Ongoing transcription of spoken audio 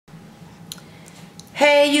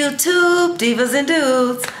Hey YouTube, divas and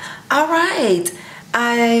dudes. Alright,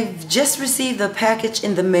 I've just received the package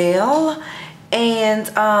in the mail, and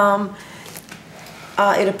it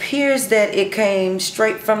appears that it came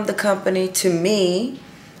straight from the company to me,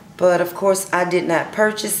 but of course I did not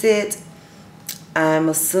purchase it. I'm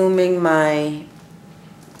assuming my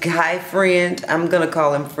guy friend, I'm gonna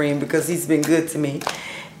call him friend because he's been good to me,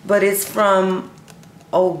 but it's from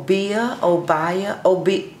Obia,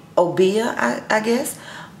 I guess,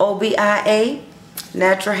 Obia,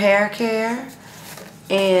 natural hair care.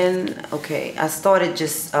 And okay, I started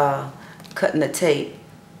just cutting the tape.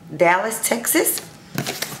 Dallas, Texas.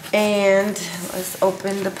 And let's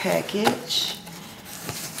open the package.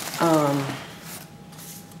 I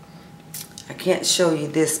can't show you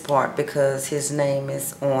this part because his name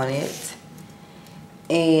is on it.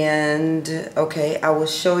 And okay, I will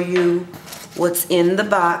show you what's in the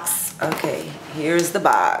box. Okay, here's the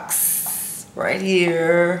box right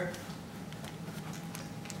here.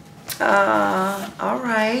 All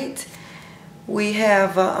right, we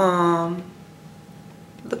have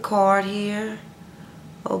the card here.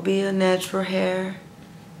 Obia natural hair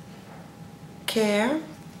care.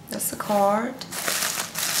 That's the card.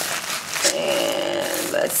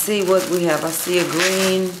 And let's see what we have. I see a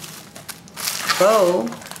green bow.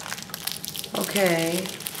 Okay,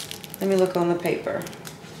 let me look on the paper.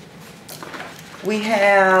 We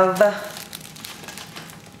have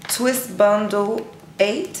Twist Bundle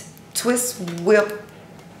 8, Twist Whip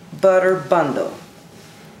Butter Bundle.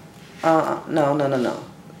 No.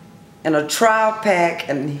 And a trial pack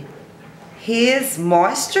and his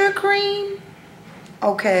moisture cream.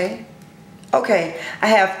 Okay. I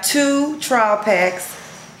have 2 trial packs,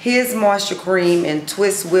 his moisture cream and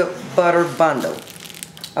Twist Whip Butter Bundle.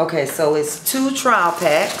 Okay, so it's 2 trial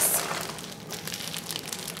packs.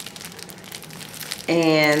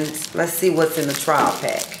 And let's see what's in the trial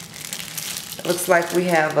pack. It looks like we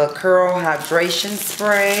have a curl hydration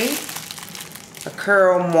spray, a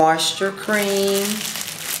curl moisture cream,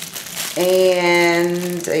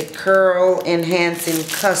 and a curl enhancing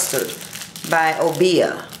custard by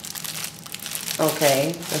Obia.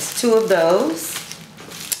 Okay, that's 2 of those.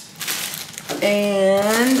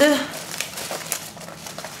 And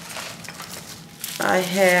I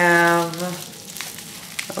have,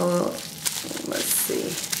 let's see.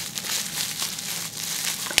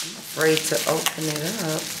 I'm afraid to open it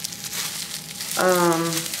up.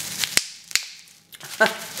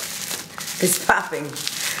 It's popping.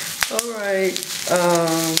 All right.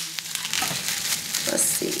 Let's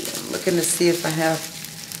see. I'm looking to see if I have.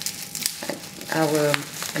 I will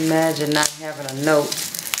imagine not having a note.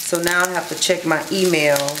 So now I have to check my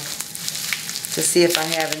email to see if I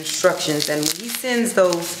have instructions. And when he sends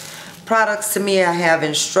those products to me, I have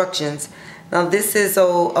instructions. Now this is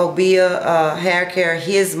Obia hair care,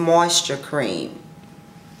 his moisture cream.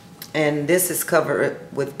 And this is covered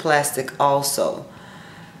with plastic also.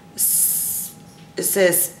 It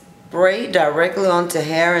says spray directly onto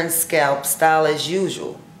hair and scalp, style as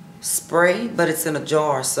usual. Spray, but it's in a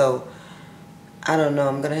jar, so I don't know.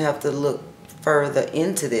 I'm going to have to look further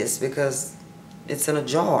into this because it's in a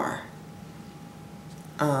jar.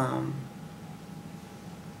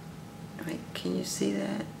 Wait, can you see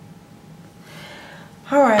that?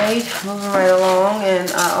 Alright, moving right along.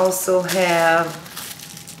 And I also have,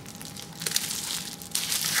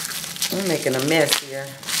 I'm making a mess here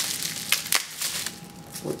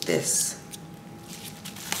with this.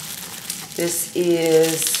 This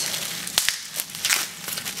is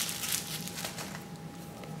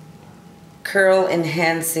curl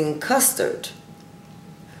enhancing custard,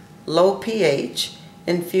 low pH,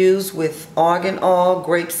 infused with argan oil,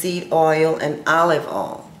 grapeseed oil, and olive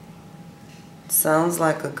oil. Sounds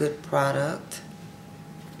like a good product.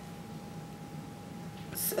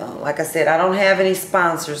 So like I said, I don't have any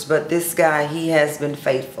sponsors, but this guy, he has been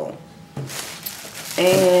faithful.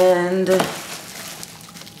 And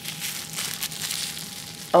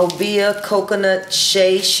Obia Coconut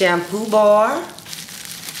Shea Shampoo Bar.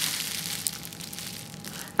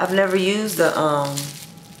 I've never used the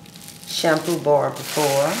shampoo bar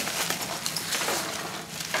before.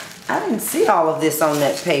 I didn't see all of this on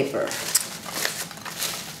that paper,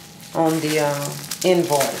 on the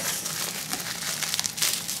invoice.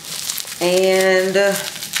 And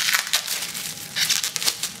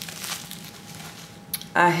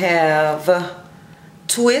I have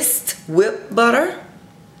Twist Whip Butter.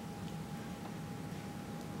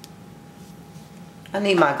 I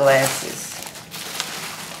need my glasses.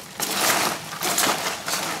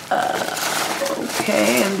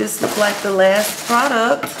 Okay, and this looks like the last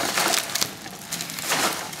product.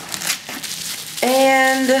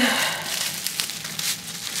 And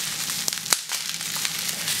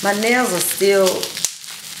My nails are still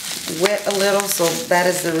wet a little, so that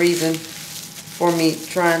is the reason for me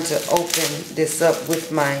trying to open this up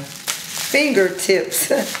with my fingertips.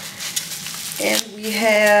 And we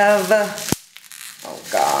have, oh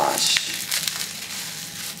gosh,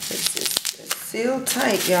 it's sealed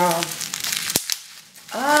tight, y'all.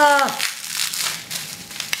 Ah.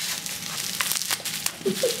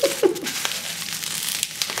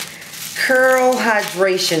 Curl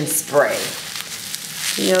hydration spray.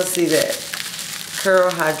 You'll see that.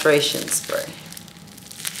 Curl hydration spray.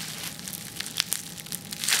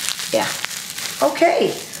 Yeah.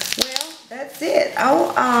 Okay. Well, that's it.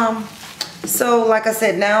 So like I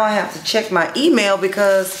said, now I have to check my email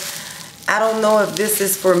because I don't know if this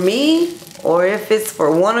is for me or if it's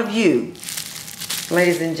for one of you,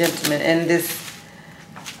 ladies and gentlemen. And this,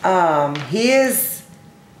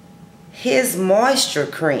 his moisture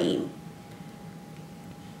cream.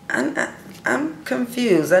 I'm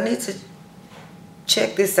confused. I need to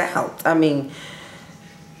check this out. I mean,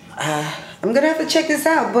 I'm gonna have to check this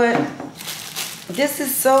out, but this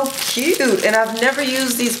is so cute, and I've never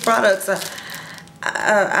used these products.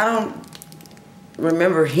 I don't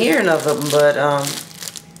remember hearing of them, but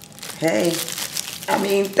hey, I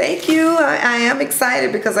mean, thank you. I am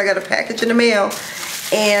excited because I got a package in the mail,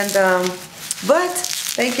 and but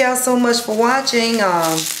thank y'all so much for watching.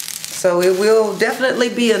 So it will definitely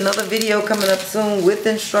be another video coming up soon with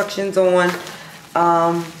instructions on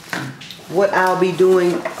what I'll be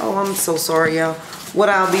doing. Oh, I'm so sorry, y'all. What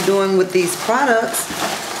I'll be doing with these products.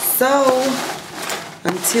 So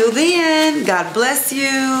until then, God bless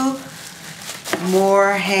you.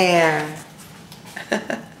 More hair.